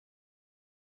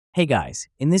Hey guys,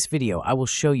 in this video I will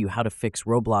show you how to fix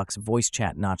Roblox voice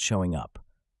chat not showing up.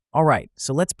 Alright,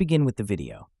 so let's begin with the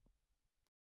video.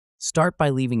 Start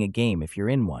by leaving a game if you're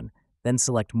in one, then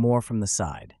select More from the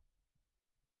side.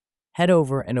 Head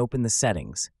over and open the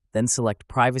settings, then select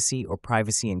Privacy or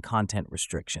Privacy and Content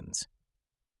Restrictions.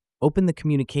 Open the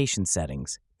communication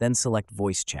settings, then select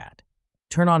Voice Chat.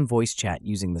 Turn on voice chat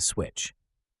using the switch.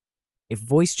 If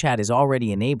voice chat is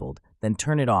already enabled, then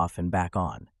turn it off and back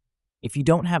on. If you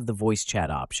don't have the voice chat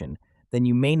option, then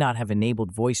you may not have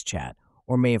enabled voice chat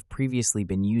or may have previously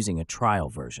been using a trial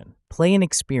version. Play an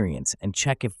experience and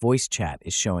check if voice chat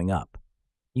is showing up.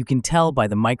 You can tell by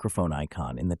the microphone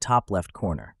icon in the top left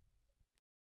corner.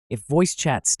 If voice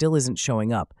chat still isn't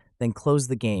showing up, then close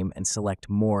the game and select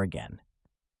More again.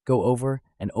 Go over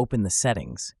and open the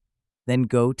settings, then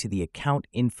go to the Account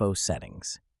Info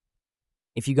settings.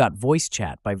 If you got voice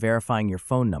chat by verifying your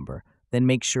phone number, then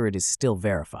make sure it is still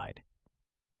verified.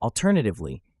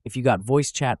 Alternatively, if you got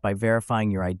voice chat by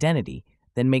verifying your identity,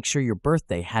 then make sure your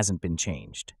birthday hasn't been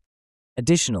changed.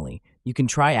 Additionally, you can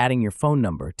try adding your phone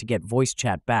number to get voice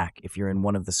chat back if you're in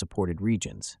one of the supported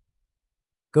regions.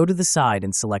 Go to the side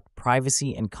and select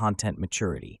Privacy and Content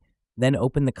Maturity, then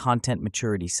open the Content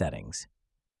Maturity settings.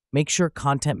 Make sure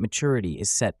Content Maturity is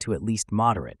set to at least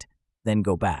moderate, then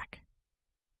go back.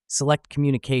 Select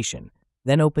Communication,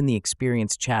 then open the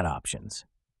Experience Chat options.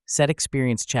 Set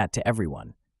Experience Chat to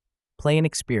everyone. Play an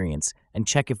experience and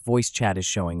check if voice chat is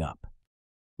showing up.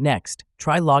 Next,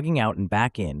 try logging out and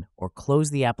back in or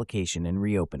close the application and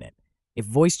reopen it. If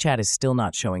voice chat is still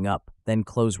not showing up, then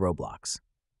close Roblox.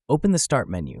 Open the Start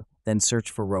menu, then search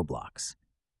for Roblox.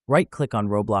 Right-click on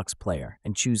Roblox Player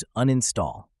and choose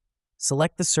Uninstall.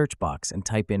 Select the search box and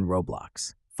type in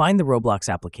Roblox. Find the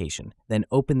Roblox application, then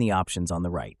open the options on the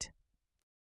right.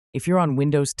 If you're on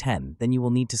Windows 10, then you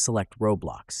will need to select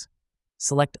Roblox.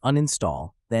 Select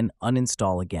Uninstall, then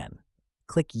Uninstall again.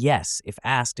 Click Yes if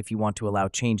asked if you want to allow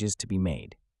changes to be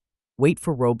made. Wait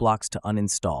for Roblox to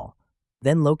uninstall,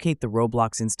 then locate the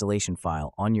Roblox installation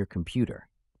file on your computer.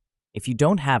 If you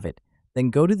don't have it, then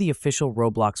go to the official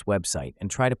Roblox website and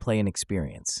try to play an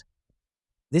experience.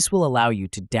 This will allow you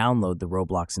to download the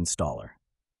Roblox installer.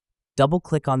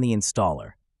 Double-click on the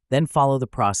installer, then follow the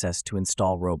process to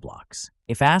install Roblox.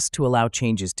 If asked to allow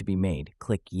changes to be made,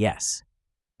 click Yes.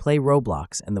 Play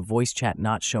Roblox and the voice chat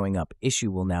not showing up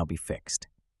issue will now be fixed.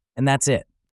 And that's it.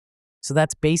 So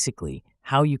that's basically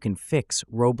how you can fix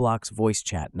Roblox voice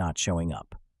chat not showing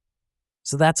up.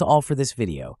 So that's all for this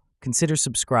video. Consider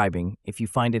subscribing if you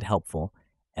find it helpful,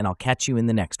 and I'll catch you in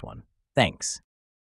the next one. Thanks.